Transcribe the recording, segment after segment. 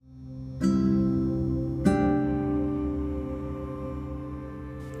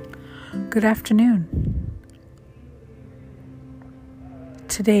Good afternoon.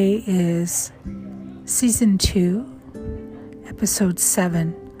 Today is Season 2, Episode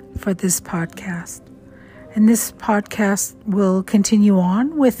 7 for this podcast. And this podcast will continue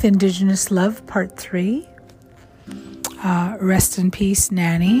on with Indigenous Love Part 3. Rest in peace,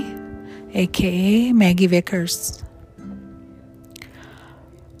 Nanny, aka Maggie Vickers.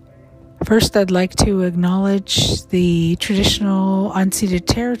 First, I'd like to acknowledge the traditional unceded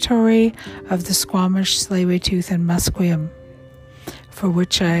territory of the Squamish, Tsleil-Waututh, and Musqueam, for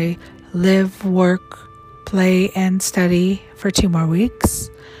which I live, work, play, and study for 2 more weeks.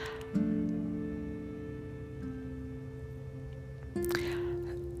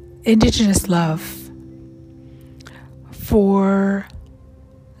 Indigenous love. For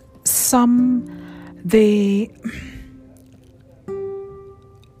some,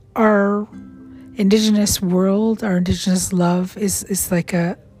 our Indigenous world, our Indigenous love is like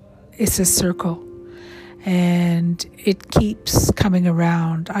it's a circle, and it keeps coming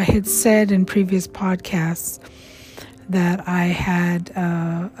around. I had said in previous podcasts that I had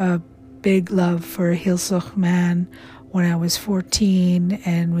a big love for a Heiltsuk man when I was 14,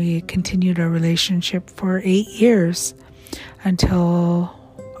 and we continued our relationship for 8 years until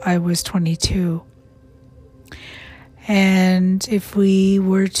I was 22. And if we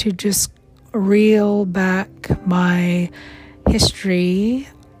were to just reel back my history,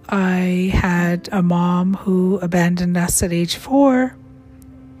 I had a mom who abandoned us at age 4.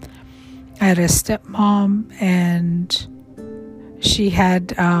 I had a stepmom, and she had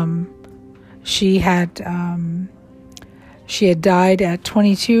died at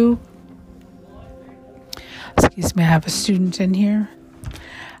 22. Excuse me, I have a student in here.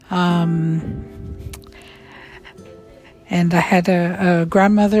 And I had a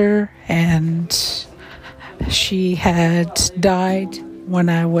grandmother, and she had died when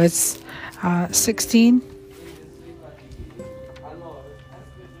I was 16.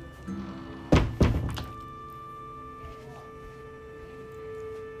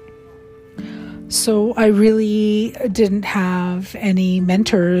 So I really didn't have any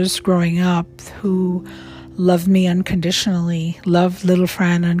mentors growing up who loved me unconditionally, loved little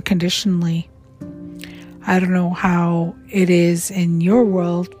Fran unconditionally. I don't know how it is in your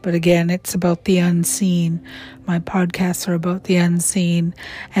world, but again, it's about the unseen. My podcasts are about the unseen,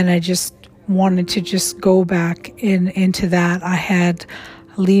 and I just wanted to just go back into that. I had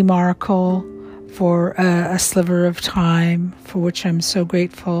Lee Markle for a sliver of time, for which I'm so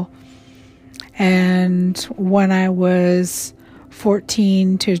grateful. And when I was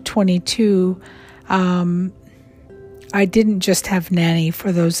 14 to 22, I didn't just have Nanny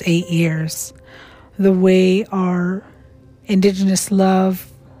for those 8 years. The way our Indigenous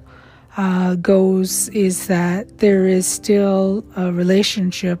love goes is that there is still a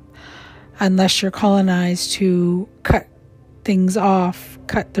relationship unless you're colonized to cut things off,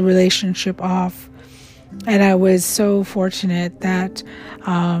 cut the relationship off. And I was so fortunate that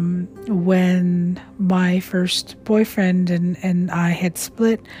when my first boyfriend and I had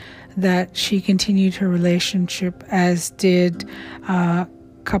split, that she continued her relationship, as did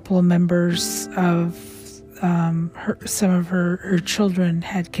couple of members of some of her children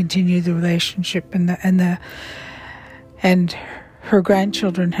had continued the relationship, and her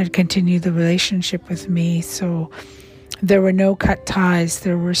grandchildren had continued the relationship with me. So there were no cut ties.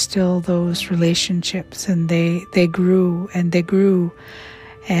 There were still those relationships, and they grew and they grew.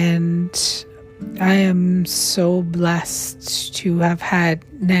 And I am so blessed to have had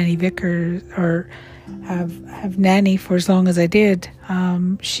Nanny Vickers, or have Nanny for as long as I did.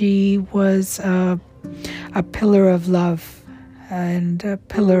 She was a pillar of love and a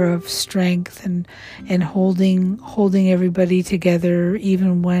pillar of strength, and holding everybody together,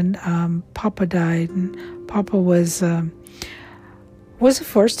 even when Papa died. And Papa was a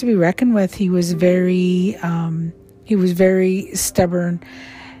force to be reckoned with. He was very stubborn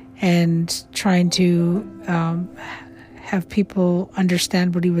and trying to have people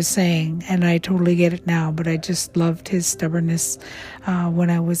understand what he was saying, and I totally get it now, but I just loved his stubbornness when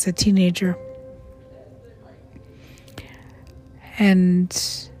I was a teenager. And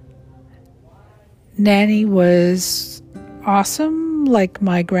Nanny was awesome. Like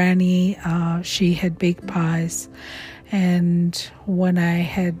my granny, she had baked pies, and when I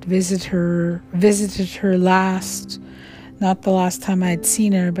had visited her last, not the last time I'd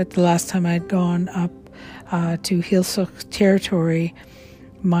seen her, but the last time I'd gone up to Heiltsuk territory,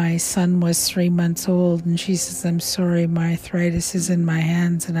 my son was 3 months old, and she says, "I'm sorry, my arthritis is in my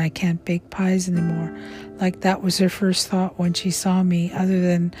hands and I can't bake pies anymore." Like, that was her first thought when she saw me, other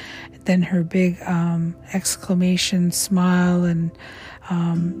than her big exclamation smile and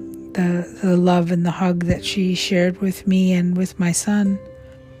the love and the hug that she shared with me and with my son.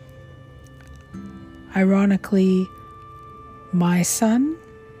 Ironically, my son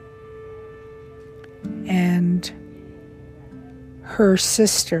and her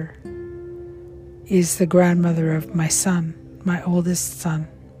sister is the grandmother of my son, my oldest son.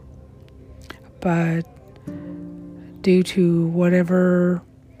 But due to whatever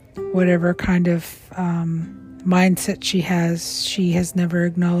kind of mindset she has never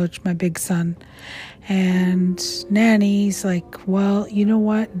acknowledged my big son. And Nanny's like, well, you know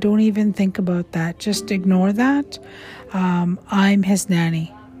what? Don't even think about that. Just ignore that. I'm his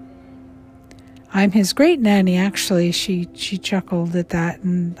nanny. I'm his great nanny, actually. She chuckled at that,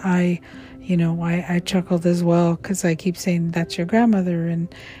 and I chuckled as well, because I keep saying that's your grandmother,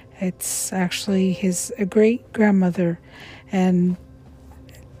 and it's actually his great grandmother, and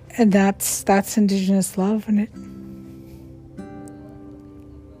that's Indigenous love, and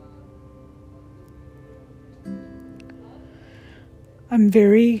I'm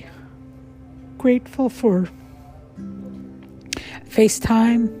very grateful for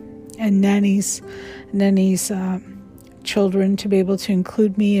FaceTime and Nanny's children to be able to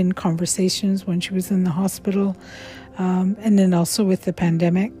include me in conversations when she was in the hospital, and then also with the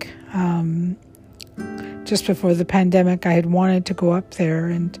pandemic. Just before the pandemic, I had wanted to go up there,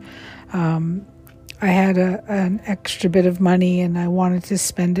 and I had an extra bit of money, and I wanted to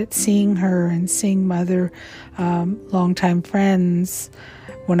spend it seeing her and seeing my other longtime friends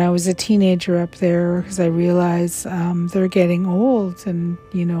when I was a teenager up there, because I realized they're getting old, and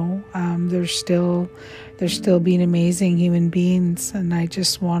they're still being amazing human beings, and I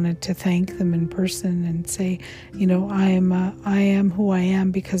just wanted to thank them in person and say, I am who I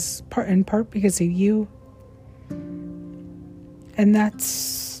am in part because of you, and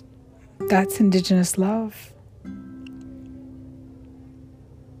that's Indigenous love.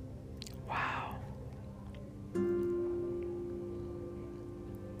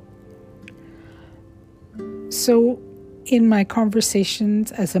 So in my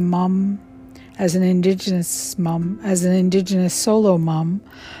conversations as a mom, as an Indigenous mom, as an Indigenous solo mom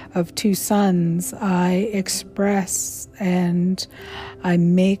of 2 sons, I express and I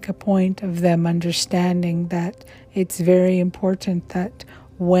make a point of them understanding that it's very important that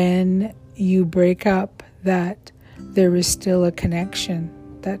when you break up, that there is still a connection,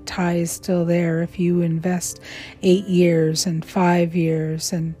 that tie is still there. If you invest 8 years and 5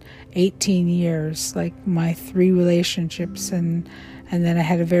 years and 18 years, like my 3 relationships, and then I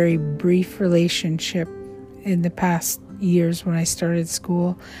had a very brief relationship in the past years when I started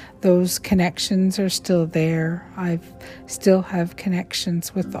school, those connections are still there. I still have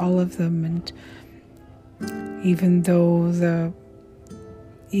connections with all of them, and even the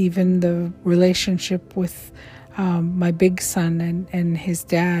relationship with my big son and his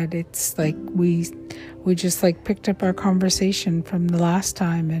dad, it's like we just like picked up our conversation from the last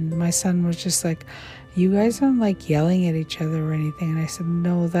time, and my son was just like, you guys aren't like yelling at each other or anything. And I said,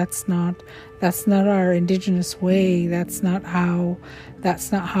 no, that's not our Indigenous way. That's not how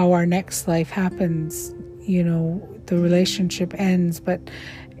our next life happens. The relationship ends, but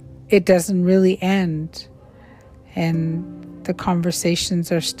it doesn't really end, and the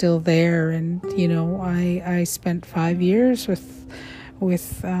conversations are still there. And I spent 5 years with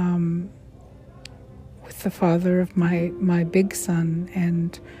the father of my big son,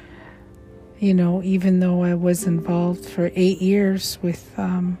 and even though I was involved for 8 years with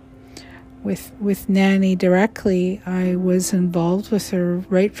Nanny directly, I was involved with her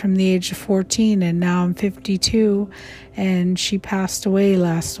right from the age of 14, and now I'm 52, and she passed away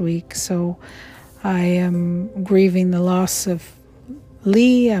last week. So I am grieving the loss of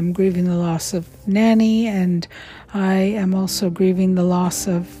Lee, I'm grieving the loss of Nanny, and I am also grieving the loss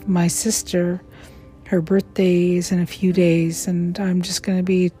of my sister. Her birthday is in a few days, and I'm just going to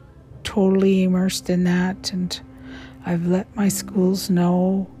be totally immersed in that. And I've let my schools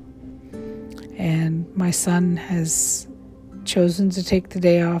know, and my son has chosen to take the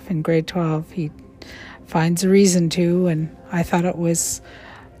day off in grade 12. He finds a reason to, and I thought it was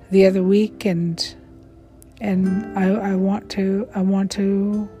the other week, and I want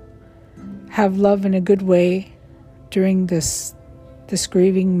to have love in a good way during this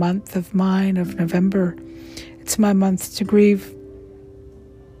grieving month of mine of November. It's my month to grieve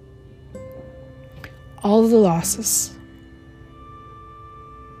all the losses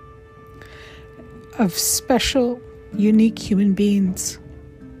of special, unique human beings.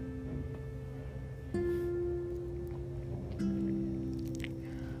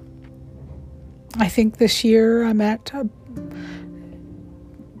 I think this year I'm at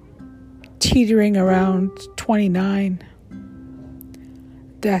teetering around 29.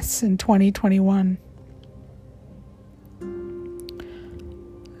 deaths in 2021.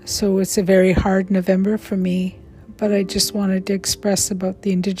 So it's a very hard November for me, but I just wanted to express about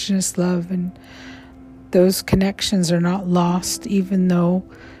the Indigenous love, and those connections are not lost, even though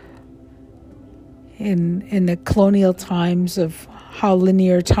in the colonial times of how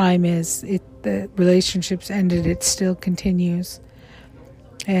linear time is, the relationships ended, it still continues.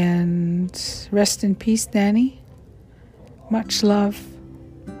 And rest in peace, Danny. Much love.